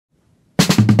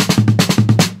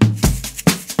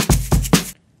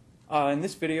In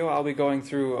this video, I'll be going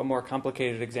through a more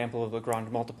complicated example of Lagrange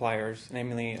multipliers.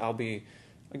 Namely, I'll be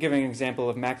giving an example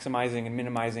of maximizing and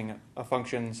minimizing a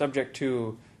function subject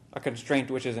to a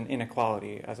constraint which is an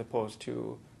inequality, as opposed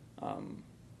to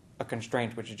a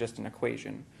constraint which is just an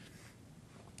equation.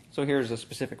 So here's a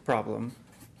specific problem.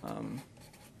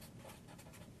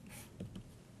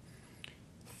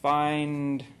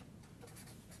 Find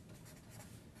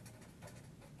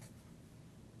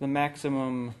the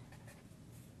maximum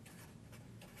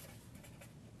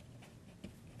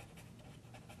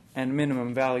and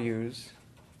minimum values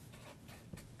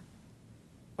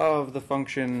of the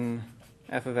function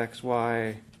f of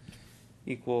xy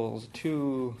equals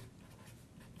 2x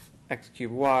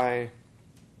cubed y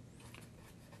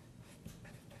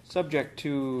subject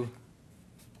to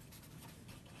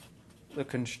the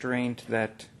constraint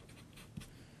that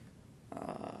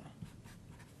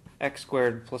x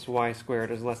squared plus y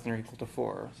squared is less than or equal to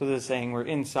 4. So this is saying we're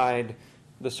inside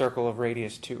the circle of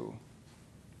radius 2.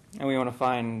 And we want to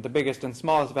find the biggest and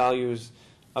smallest values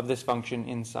of this function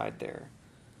inside there.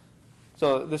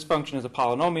 So this function is a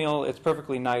polynomial. It's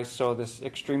perfectly nice. So this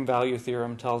extreme value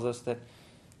theorem tells us that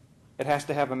it has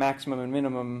to have a maximum and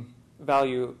minimum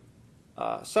value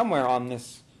somewhere on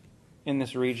this in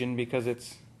this region, because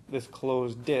it's this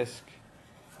closed disk.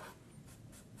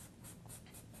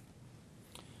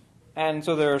 And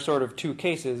so there are sort of two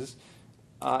cases.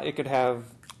 It could have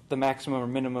the maximum or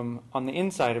minimum on the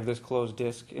inside of this closed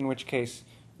disk, in which case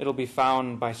it'll be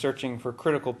found by searching for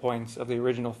critical points of the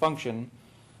original function.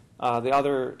 The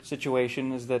other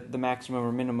situation is that the maximum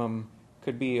or minimum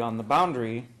could be on the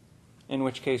boundary, in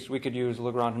which case we could use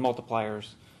Lagrange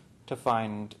multipliers to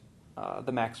find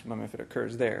the maximum if it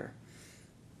occurs there.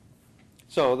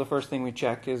 So the first thing we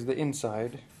check is the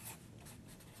inside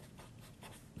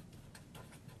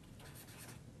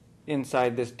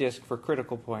this disk for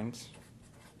critical points.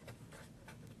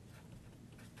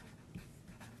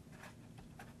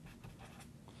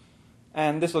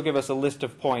 And this will give us a list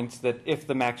of points that if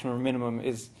the maximum or minimum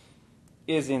is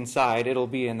inside, it'll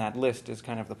be in that list, is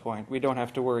kind of the point. We don't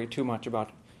have to worry too much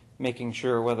about making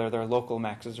sure whether they're local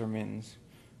maxes or mins.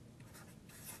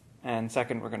 And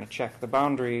second, we're going to check the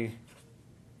boundary.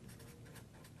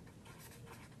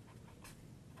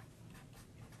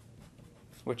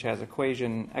 Which has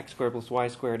equation x squared plus y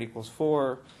squared equals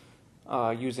 4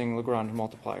 using Lagrange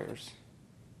multipliers.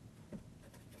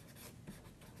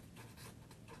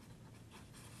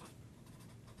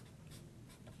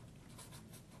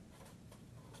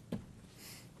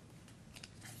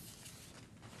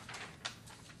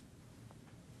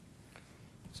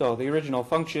 So the original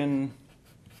function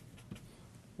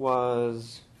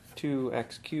was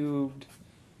 2x cubed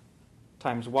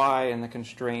times y, and the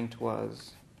constraint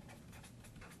was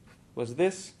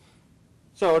this.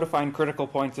 So to find critical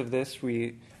points of this,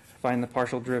 we find the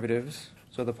partial derivatives.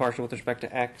 So the partial with respect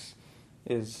to x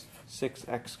is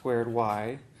 6x squared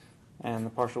y, and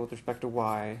the partial with respect to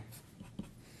y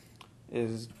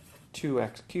is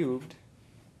 2x cubed.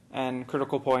 And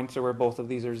critical points are where both of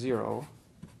these are 0.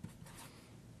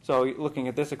 So looking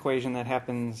at this equation, that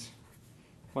happens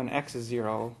when x is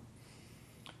 0.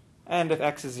 And if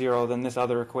x is 0, then this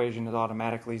other equation is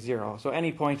automatically 0. So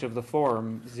any point of the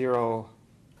form 0,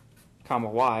 comma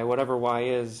y, whatever y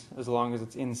is, as long as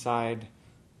it's inside,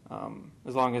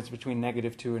 as long as it's between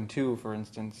 -2 and 2, for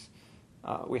instance,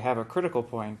 we have a critical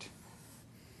point.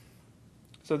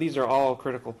 So these are all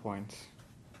critical points.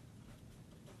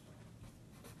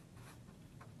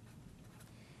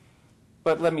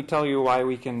 But let me tell you why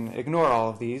we can ignore all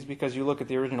of these, because you look at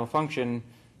the original function,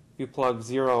 you plug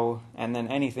 0 and then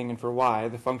anything in for y,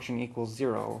 the function equals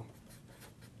 0.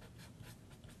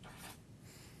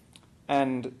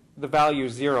 And the value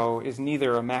 0 is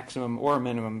neither a maximum or a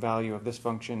minimum value of this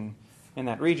function in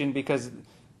that region, because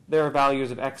there are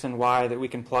values of x and y that we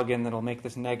can plug in that'll make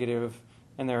this negative,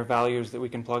 and there are values that we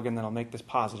can plug in that'll make this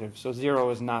positive. So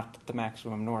 0 is not the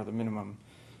maximum nor the minimum.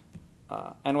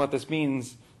 And what this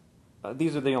means,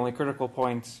 these are the only critical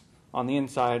points on the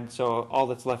inside, so all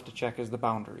that's left to check is the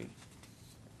boundary.